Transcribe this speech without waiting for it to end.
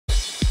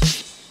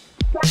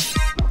Get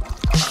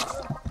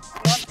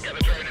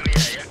the drone in the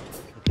air, yeah?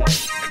 Okay.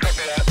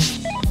 Copy that.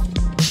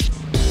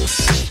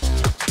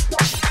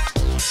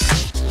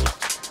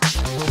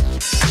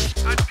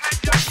 And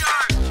pendulum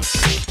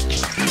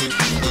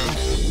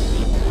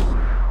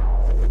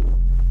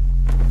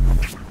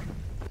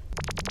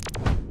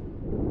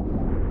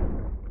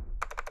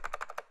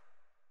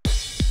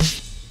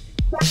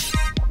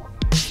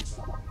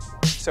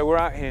So we're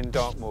out here in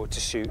Dartmoor to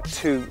shoot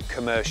 2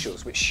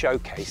 commercials which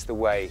showcase the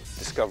way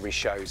Discovery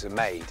shows are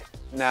made.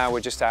 Now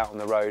we're just out on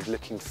the road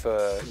looking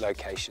for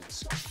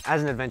locations.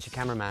 As an adventure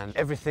cameraman,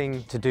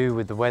 everything to do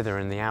with the weather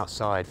and the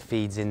outside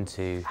feeds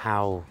into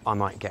how I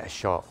might get a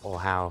shot or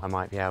how I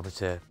might be able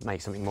to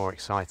make something more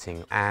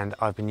exciting. And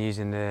I've been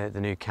using the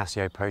new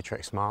Casio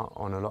ProTrek Smart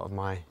on a lot of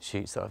my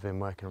shoots that I've been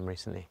working on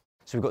recently.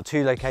 So we've got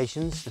 2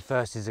 locations. The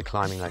first is a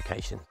climbing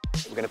location.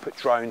 We're going to put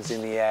drones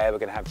in the air, we're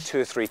going to have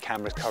 2 or 3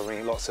 cameras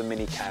covering lots of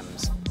mini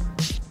cams.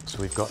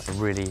 So we've got a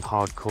really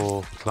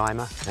hardcore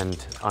climber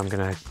and I'm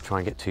going to try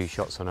and get 2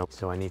 shots on her.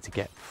 So I need to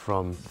get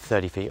from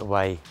 30 feet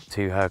away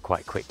to her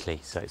quite quickly.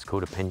 So it's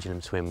called a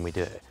pendulum swim. We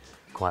do it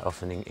quite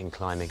often in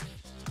climbing.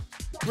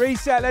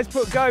 Reset, let's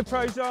put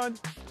GoPros on.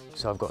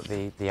 So I've got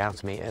the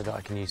altimeter that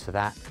I can use for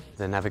that,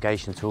 the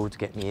navigation tool to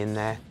get me in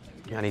there.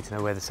 I need to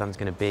know where the sun's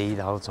going to be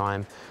the whole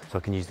time, so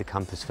I can use the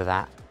compass for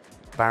that.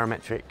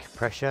 Barometric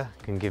pressure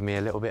can give me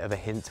a little bit of a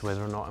hint to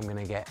whether or not I'm going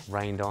to get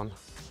rained on.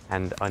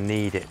 And I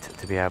need it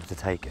to be able to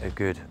take a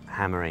good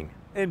hammering.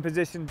 In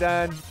position,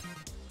 Dan.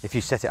 If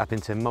you set it up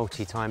into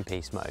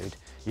multi-timepiece mode,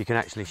 you can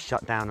actually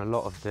shut down a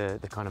lot of the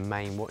kind of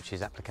main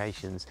watches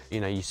applications.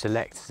 You know, you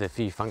select the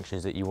few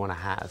functions that you want to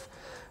have,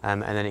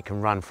 and then it can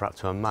run for up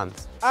to a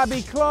month.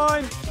 Abby,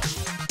 climb,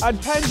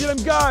 and pendulum,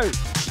 go.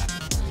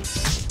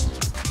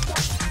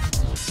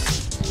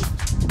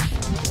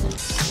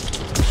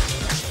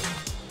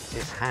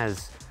 It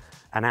has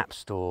an app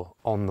store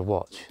on the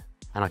watch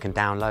and I can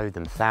download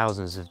them,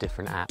 thousands of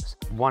different apps,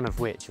 one of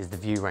which is the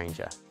View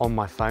Ranger. On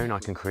my phone I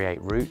can create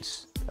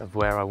routes of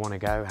where I want to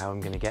go, how I'm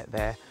going to get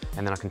there,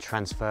 and then I can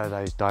transfer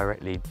those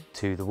directly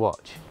to the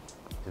watch.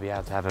 To be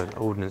able to have an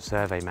ordnance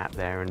survey map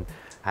there and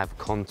have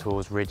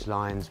contours, ridge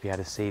lines, be able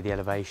to see the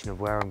elevation of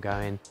where I'm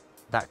going.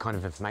 That kind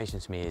of information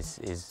to me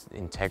is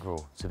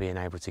integral to being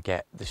able to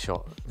get the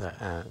shot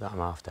that I'm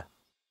after.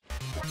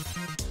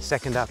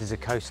 Second up is a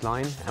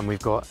coastline, and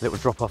we've got a little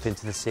drop off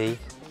into the sea.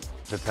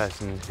 The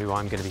person who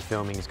I'm going to be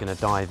filming is going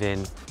to dive in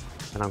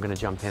and I'm going to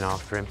jump in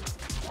after him.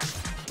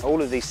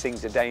 All of these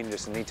things are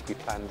dangerous and need to be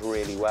planned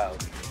really well.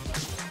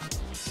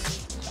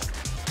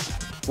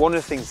 One of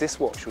the things this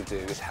watch will do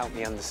is help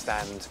me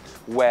understand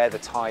where the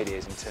tide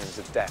is in terms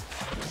of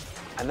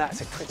depth. And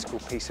that's a critical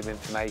piece of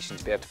information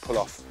to be able to pull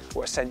off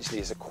what essentially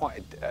is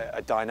quite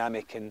a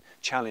dynamic and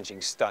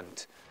challenging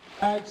stunt.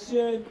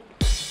 Action!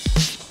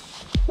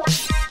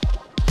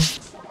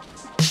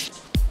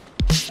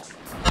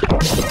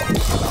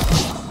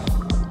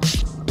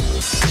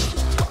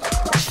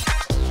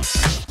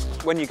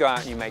 When you go out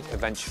and you make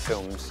adventure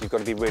films, you've got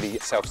to be really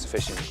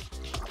self-sufficient.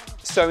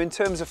 So in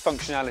terms of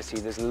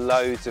functionality, there's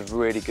loads of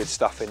really good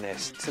stuff in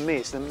this. To me,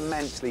 it's an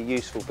immensely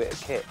useful bit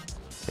of kit.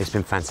 It's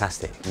been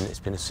fantastic and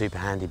it's been a super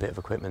handy bit of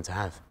equipment to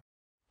have.